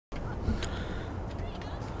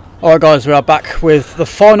Alright guys, we are back with the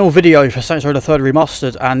final video for Saints Row the 3rd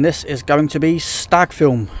Remastered, and this is going to be Stag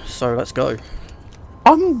film, so let's go.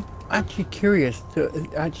 I'm actually curious to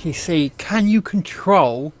actually see, can you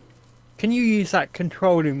use that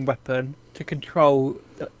controlling weapon to control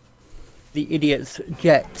the idiot's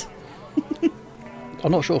jet?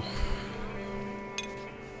 I'm not sure.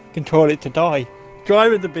 Control it to die.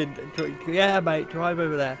 Drive in the bin. Yeah mate, drive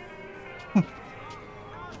over there.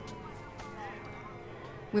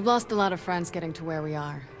 We've lost a lot of friends getting to where we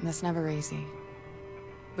are, and that's never easy.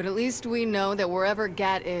 But at least we know that wherever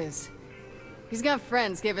Gat is, he's got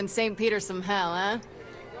friends giving St. Peter some hell, huh?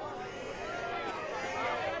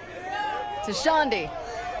 To Shandi!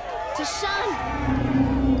 To Shandi!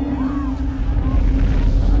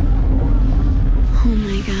 Oh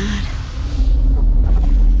my god.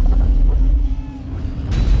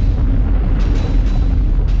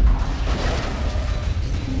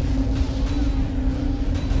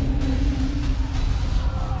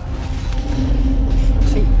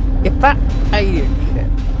 If that alien ship,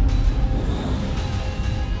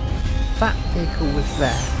 that vehicle was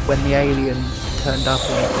there when the aliens turned up in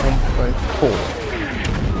Saints Row 4,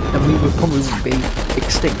 then we would probably be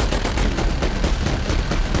extinct.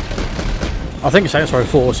 I think Saints Row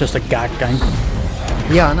 4 is just a gag game.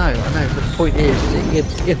 Yeah, I know, but the point is,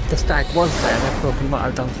 if the Stag was there, they probably might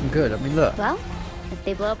have done some good. I mean, look. Well, if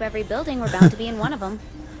they blow up every building, we're bound to be in one of them.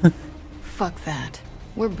 Fuck that.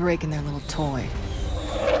 We're breaking their little toy.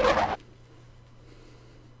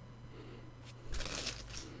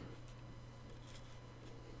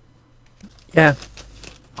 Yeah.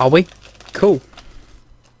 Are we? Cool.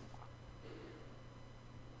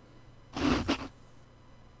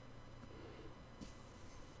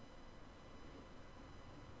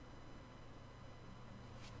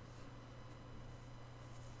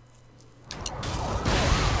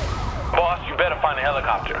 Boss, you better find a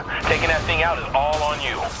helicopter. Taking that thing out is all on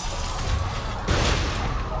you.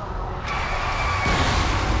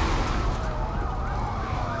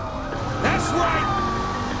 That's right!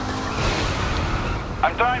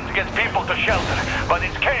 I'm trying to get people to shelter, but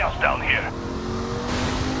it's chaos down here.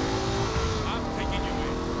 I'm taking you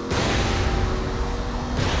in.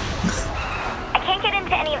 I can't get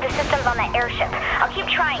into any of the systems on that airship. I'll keep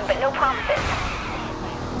trying, but no promises.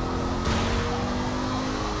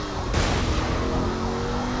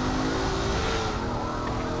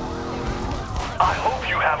 I hope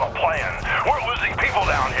you have a plan. We're losing people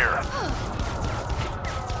down here.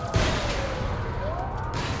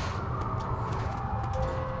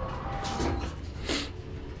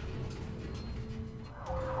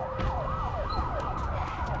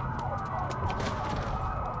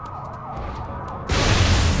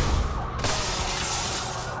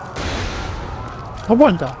 I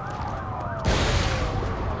wonder.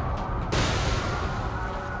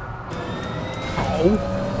 Oh.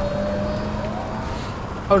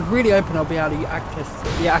 I was really hoping I'll be able to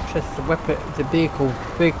access the weapon, the vehicle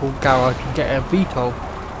garage and get a VTOL.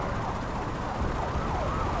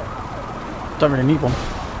 Don't really need one.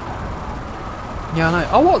 Yeah, I know.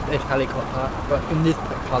 I want this helicopter, but in this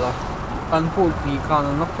colour. Unfortunately, you can't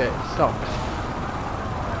unlock it. It sucks.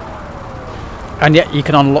 And yet you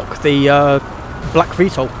can unlock the black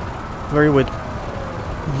VTOL. Very weird.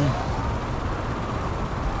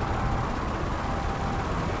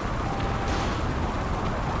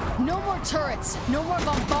 No more turrets! No more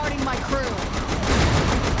bombarding my crew!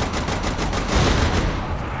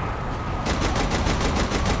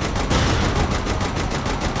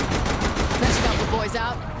 Let's got the boys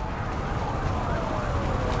out.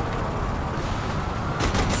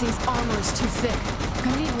 Seems armor is too thick.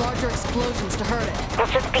 Gonna need larger explosions to hurt it.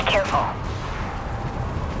 Let's just be careful.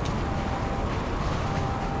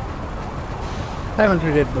 Same as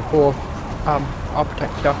we did before. I'll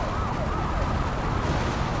protect you.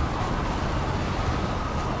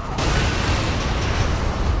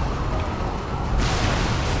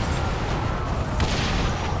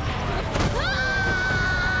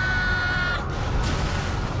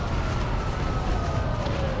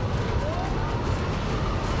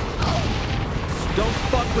 Don't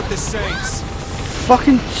fuck with the Saints.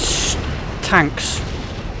 Fucking tanks.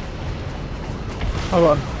 Hold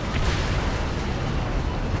on.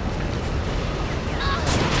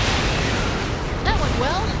 That went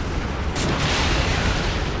well.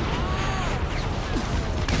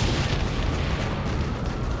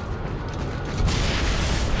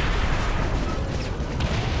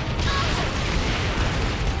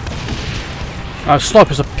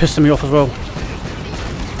 Snipers are pissing me off as well.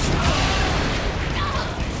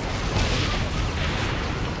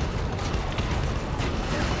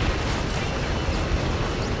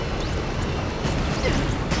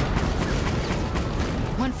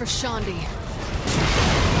 for Shondi.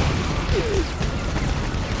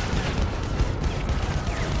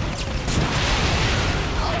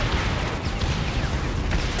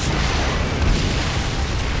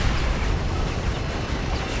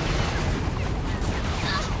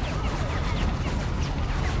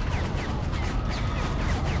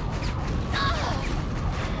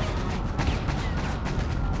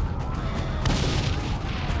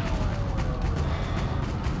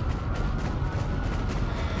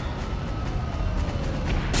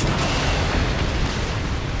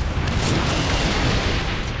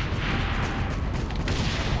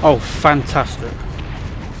 Oh, fantastic.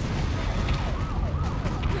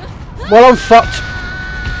 Well, I'm fucked.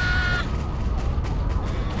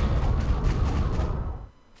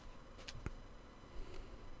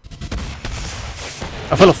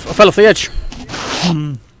 I fell off the edge. Do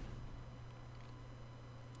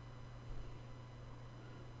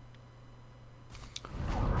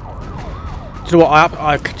you know what?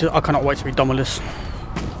 I cannot wait to be done with this.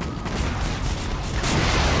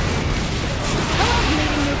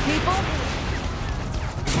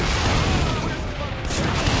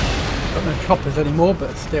 No choppers anymore,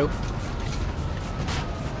 but still.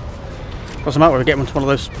 What's the matter? We're getting into one of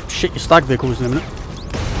those shit your Stag vehicles in a minute.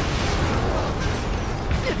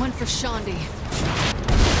 One for Shondi.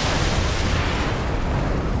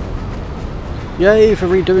 Yay for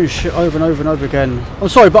redoing shit over and over and over again. I'm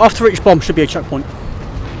sorry, but after each bomb should be a checkpoint.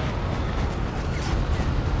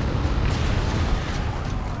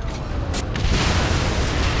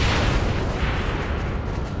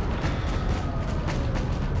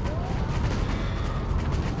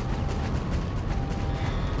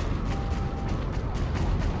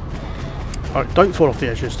 Alright, don't fall off the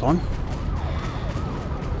edge this time.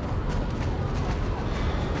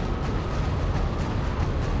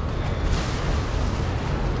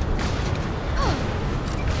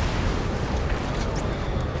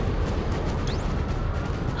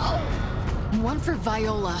 One for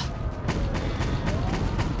Viola.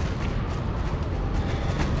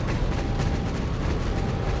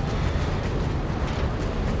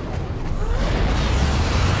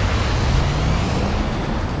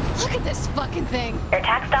 Look at this fucking thing. Your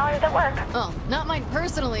tax dollars at work. Oh, not mine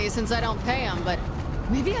personally since I don't pay them, but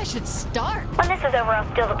maybe I should start. When this is over, I'll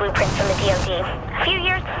steal the blueprints from the DOD. A few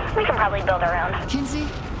years, we can probably build our own. Kinsey,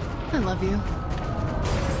 I love you.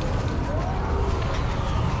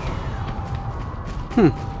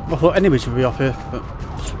 I thought enemies would be up here, but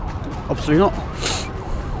obviously not.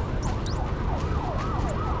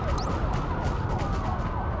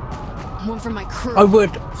 One for my crew. I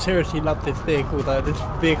would seriously love this vehicle though. This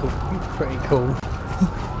vehicle is pretty cool.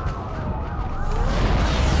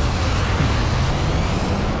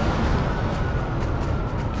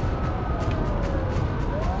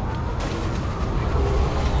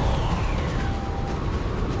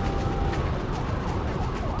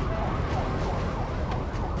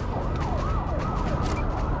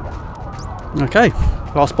 Okay,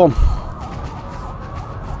 last bomb.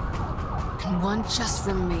 And one just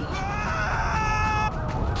for me.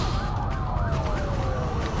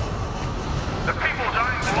 The people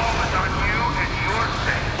dying below is on you and your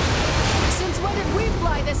state. Since when did we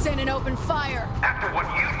fly this in and open fire? After what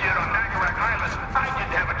you did on Nagarak Island, I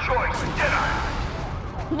didn't have a choice, did I?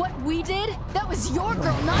 What we did? That was your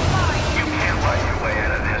girl, not mine. You can't lie your way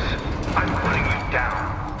out of this. I'm putting you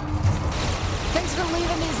down. Thanks for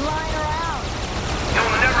leaving these lying around. You'll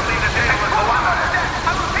never leave the data with the one on the deck.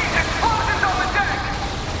 I repeat, explosions on the deck.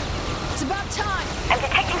 It's about time. I'm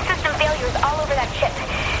detecting system failures all over that ship.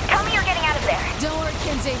 Tell me you're getting out of there. Don't worry,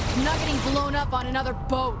 Kinsey. I'm not getting blown up on another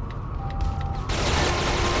boat.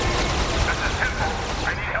 This is Temple.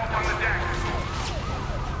 I need help on the deck.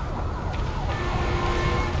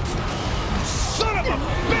 Son of a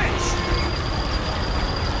bitch!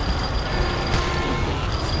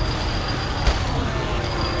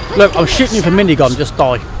 Look, I'm shooting you with a minigun, just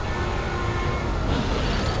die.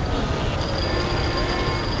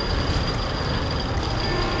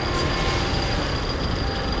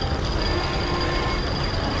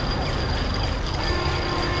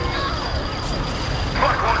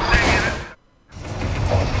 Fuck one thing in it.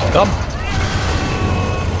 Dumb.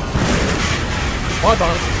 Bye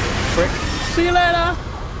bye, prick. See you later.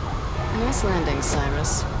 Nice landing,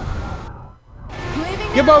 Cyrus.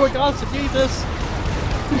 Leaving Give my regards to Jesus.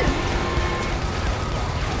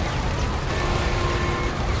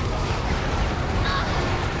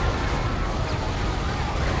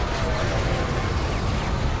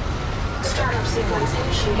 Startup sequence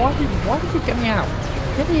initiated. Why did you get me out?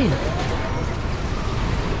 Get in.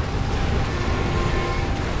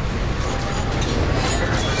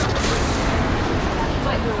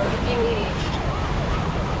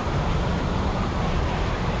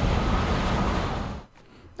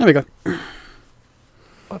 There we go.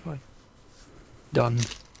 Bye-bye. Done.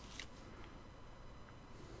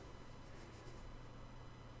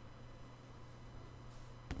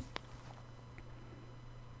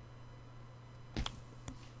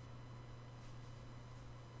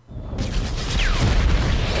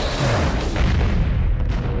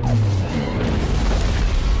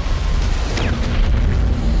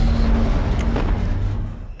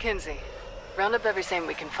 Kinsey, round up every saint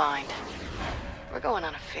we can find. We're going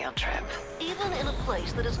on a field trip. Even in a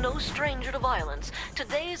place that is no stranger to violence,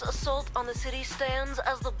 today's assault on the city stands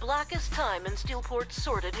as the blackest time in Steelport's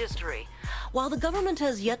sordid history. While the government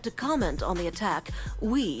has yet to comment on the attack,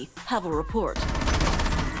 we have a report.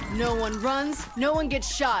 No one runs, no one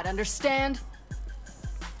gets shot, understand?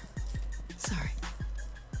 Sorry.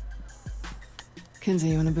 Kinsey,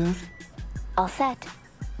 you in the booth? All set.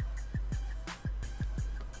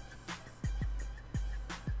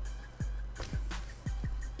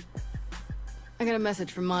 I got a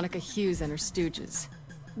message from Monica Hughes and her stooges.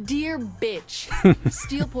 Dear bitch,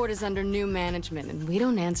 Steelport is under new management and we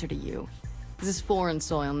don't answer to you. This is foreign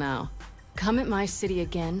soil now. Come at my city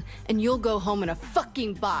again and you'll go home in a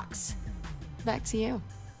fucking box. Back to you.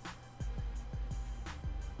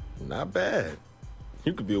 Not bad.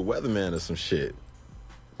 You could be a weatherman or some shit.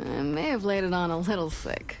 I may have laid it on a little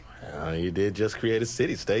thick. You did just create a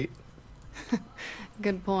city-state.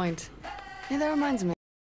 Good point. Hey, that reminds me.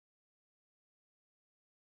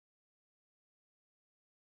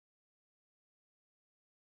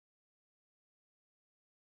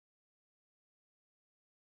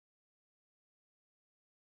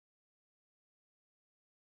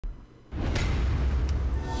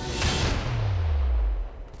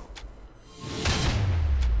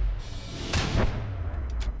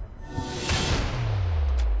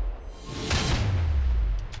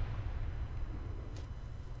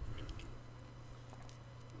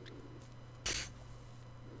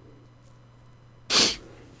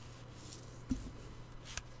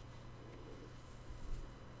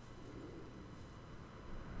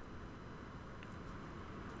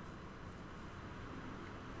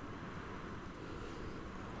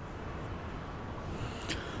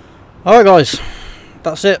 Alright guys,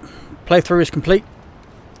 that's it. Playthrough is complete.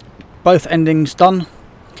 Both endings done.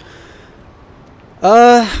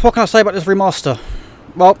 What can I say about this remaster?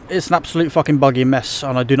 Well, it's an absolute fucking buggy mess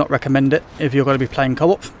and I do not recommend it if you're going to be playing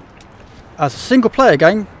co-op. As a single player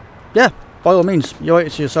game, yeah, by all means, you owe it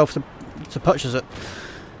to yourself to purchase it.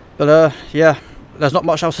 But yeah, there's not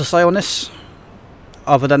much else to say on this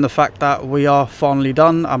other than the fact that we are finally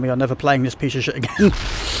done and we are never playing this piece of shit again.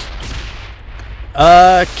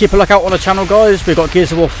 Keep a lookout on the channel guys, we've got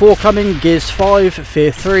Gears of War 4 coming, Gears 5,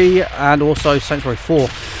 Fear 3 and also Saints Row 4.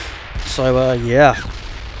 So yeah,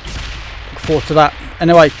 look forward to that.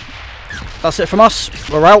 Anyway, that's it from us,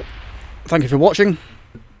 we're out. Thank you for watching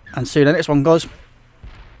and see you in the next one guys.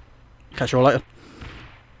 Catch you all later.